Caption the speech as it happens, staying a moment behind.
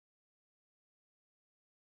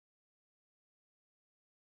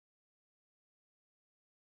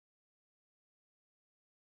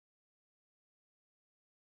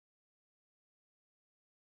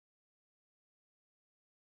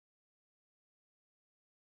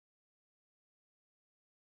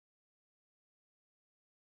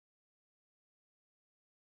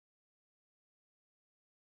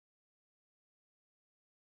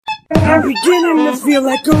I'm beginning to feel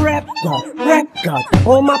like a rap god.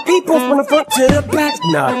 All my people from the front to the back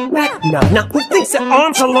nut. Now who thinks their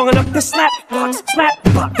arms are long enough to slap box?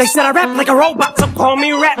 They said I rap like a robot, so call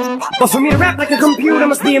me rap. But for me to rap like a computer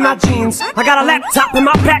must be in my genes. I got a laptop in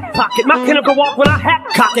my back pocket, my pinnacle walk when I hat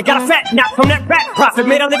cock it. Got a fat knock from that rat profit,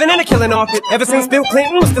 made a living and a killing off it. Ever since Bill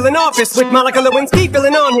Clinton was still in office, with Monica Lewinsky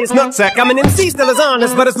filling on his nutsack. I'm an MC, still as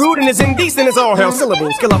honest, but as rude and as indecent as all hell.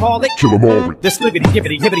 Syllables, killaholic, kill 'em all. This libbity,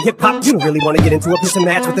 gibbity, hibbity, hip hop. You don't really want to get into a piss and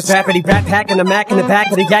match with this rappity rat pack and the Mac in the back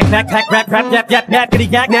of the yak backpack, rap, yap,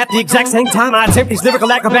 yappity, yak, nap. The exact same time I attempt these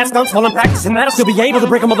lyrical acrobat stunts while I'm practicing that, I'll still be able to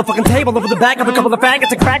break a motherfucking table over the back of a couple of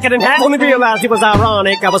faggots and crack it in half. Only realized it was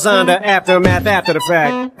ironic, I was under aftermath after the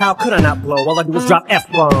fact. How could I not blow? All I do is drop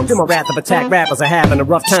F-bombs. Feel my wrath of attack rappers are having a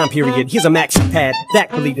rough time period. Here's a maxi pad,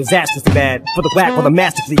 that really disastrously bad. For the whack or the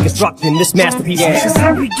masterfully constructing this masterpiece. Cause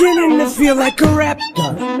I'm beginning to feel like a rap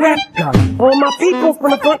god. All my people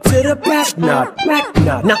from the front to the back nut.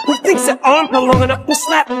 Now who thinks their arms are long enough to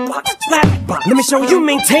slap box? Let me show you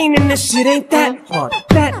maintaining this shit ain't that hard.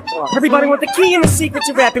 Everybody want the key and the secret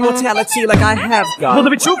to rap immortality like I have got. Will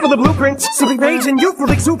there be truth for the blueprints? Simply rage and youthful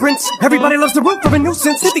exuberance. Everybody loves the root of a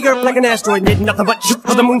nuisance. Hit the earth like an asteroid, did nothing but shoot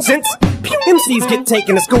for the moon since. MCs get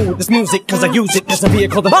taken to school with this music cause I use it as a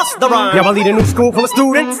vehicle to bust the rhyme. Yeah, I lead a new school full of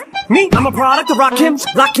students. Me, I'm a product of Rakim,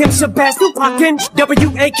 Shabazz, Rockin',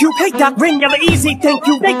 W-A-Q, hey Doc, Rin, yellow easy, thank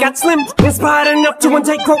you, they got slim. Inspired enough to one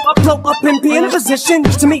day grow up, blow up and be in a position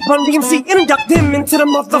to meet Run DMC and induct him into the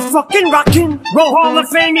motherfucking Rockin' Roll Hall of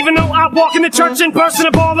Fame. Even though I walk in the church and burst in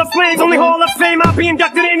a ball of flames, only Hall of Fame I'll be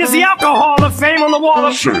inducted in is the Alcohol of Fame on the wall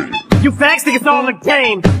of shame. You fags think it's all a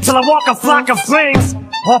game till I walk a flock of flames.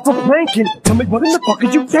 Off of planking, tell me what in the fuck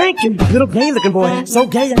are you thinking? Little gay looking boy, so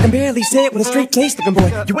gay I can barely say it with a straight face looking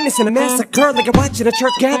boy. You witnessing a massacre like you're watching a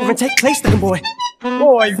church gathering take place looking boy.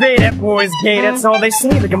 Boy, Ray, that boy's gay, that's all they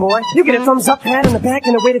say looking boy. You get a thumbs up, pat on the back,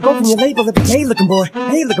 and a way to go from your label if you're gay looking boy.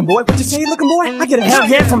 Hey looking boy, what you say looking boy? I get a hell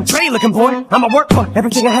yeah from Trey looking boy. I'ma work for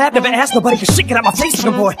everything I have, never ask nobody for shit, get out my face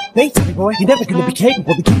looking boy. Ain't silly boy, you're never gonna be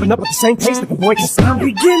capable of keeping up with the same pace looking boy. Cause I'm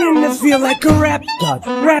beginning to feel like a rap god.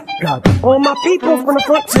 All my people from the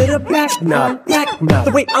front to the back nut.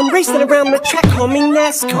 The way I'm racing around the track, call me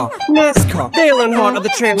NASCAR. Dale Earnhardt of the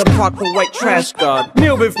trailer park for white trash god.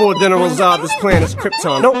 Kneel before dinner was odd, this planet's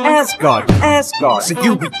Krypton. No Asgard. So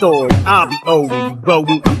you be Thor, I'll be Odin. You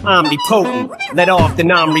rodent, I'm omnipotent. Let off,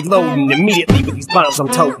 then I'm reloading immediately with these bombs I'm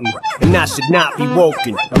toting. And I should not be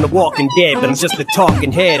woken. I'm the walking dead, but I'm just a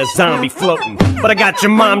talking head, a zombie floating. But I got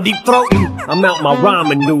your mom deep throating. I'm out my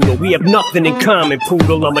ramen noodle. We have nothing in common,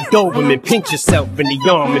 poodle. I'm a Doberman. Pinch yourself in the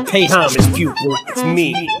arm and pay homage, pupil. It's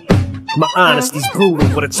me. My honesty's brutal,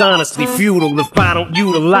 but it's honestly futile if I don't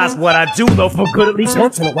utilize what I do, though, for good at least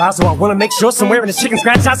once in a while. So I wanna make sure somewhere in this chicken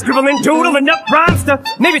scratch I scribble and doodle enough rhymes to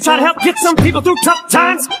maybe try to help get some people through tough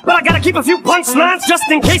times. But I gotta keep a few punchlines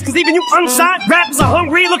just in case, cause even you unsigned rappers are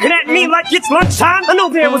hungry, looking at me like it's lunchtime. I know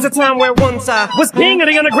there was a time where once I was king of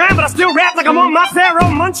the underground, but I still rap like I'm on my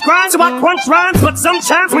Pharaoh munch grind. So I crunch rhymes, but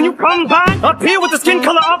sometimes when you combine up here with the skin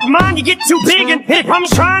color of mine, you get too big and hit it. I'm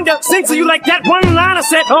trying to sing to you like that one line I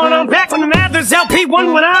said, oh, I'm back from the Mathers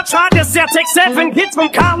LP1 when I tried to say I take 7 hits from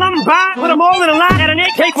Columbine. Put them all in a line at an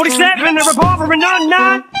AK-47, a revolver, and a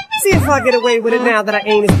 9. See if I get away with it now that I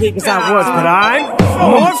ain't as big as I was, but I'm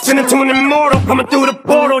morphing into an immortal, coming through the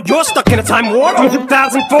portal. You're stuck in a time warp from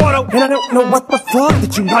 2004, and I don't know what the fuck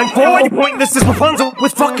that you rhyme for. You're pointless as Rapunzel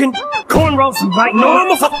with fucking cornrows and right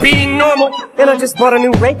normal, fuck being normal. And I just bought a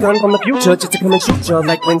new ray gun from the future just to come and shoot you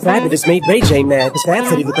like when Fabulous made Ray J mad. Cause Fab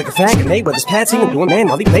said he looked like a faggot, and Mayweather's patsy and doing man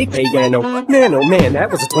while he played piano. Man, oh man,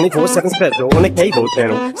 that was a 24/7 special on the cable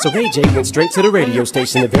channel. So Ray J went straight to the radio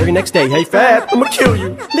station the very next day. Hey Fab, I'ma kill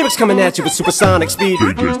you. Lyrics coming at you with supersonic speed.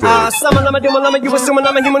 Summon, I'm a doom, I'm a you assuming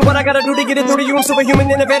I'm a human. What I gotta do to get it through to you? I'm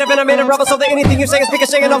superhuman, innovative, and I made a rubber so that anything you say is speaking,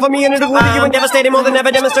 shaking off of me and it'll glue to you and devastating more than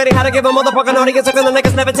ever demonstrating how to give a motherfucking audience a feeling like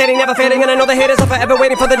it's levitating, never fading. And I know the haters are forever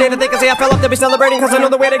waiting for the day that they can say I fell off to be celebrating. Cause I know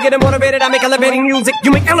the way to get them motivated. I make elevating music,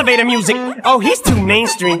 you make elevator music. Oh, he's too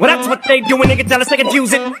mainstream. Well, that's what they do when they get jealous, they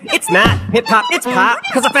confuse it. It's not hip-hop, it's pop.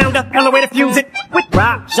 Cause I found a hella way to fuse it with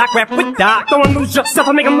rock, shock rap, with doc. Don't lose yourself,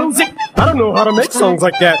 I make them lose it. I don't know how to make songs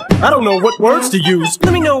like that. I don't know what words to use.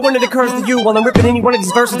 Let me know when it occurs to you while I'm ripping any one of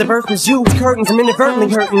these verses. The verse was used curtains, I'm inadvertently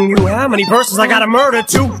hurting you. How many verses I gotta murder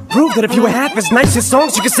to prove that if you were half as nice as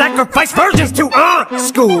songs you could sacrifice virgins to?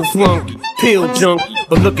 School flunky, pill junkie,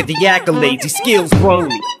 but look at the accolades, these skills brung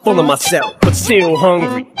me. Full of myself, but still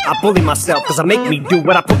hungry. I bully myself cause I make me do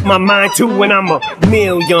what I put my mind to when I'm a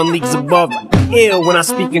million leagues above it. ill when I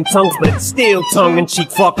speak in tongues, but it's still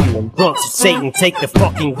tongue-in-cheek. Fuck you, I'm drunk, so Satan, take the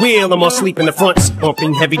fucking wheel. I'm asleep in the front,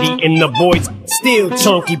 pumping heavy D in the voids. Still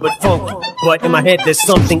chunky but funky, but in my head there's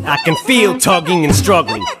something I can feel tugging and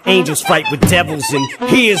struggling. Angels fight with devils, and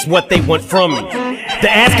here's what they want from me. They're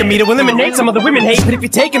asking me to eliminate some of the women hate, but if you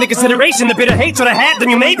take into consideration the bitter hatred I had, then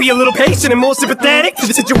you may be a little patient and more sympathetic to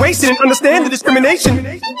the situation and understand the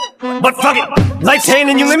discrimination. But fuck it, life's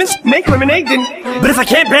handing you lemons, make lemonade then. But if I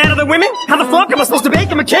can't bear other women, how the fuck am I supposed to bake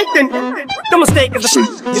them a cake then? No mistake,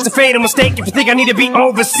 it's a fatal mistake if you think I need to be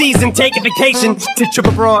overseas and take a vacation to trip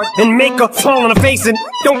abroad and make a fall on a face. And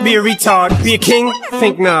don't be a retard, be a king?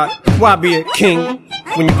 Think not. Why be a king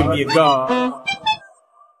when you can be a god?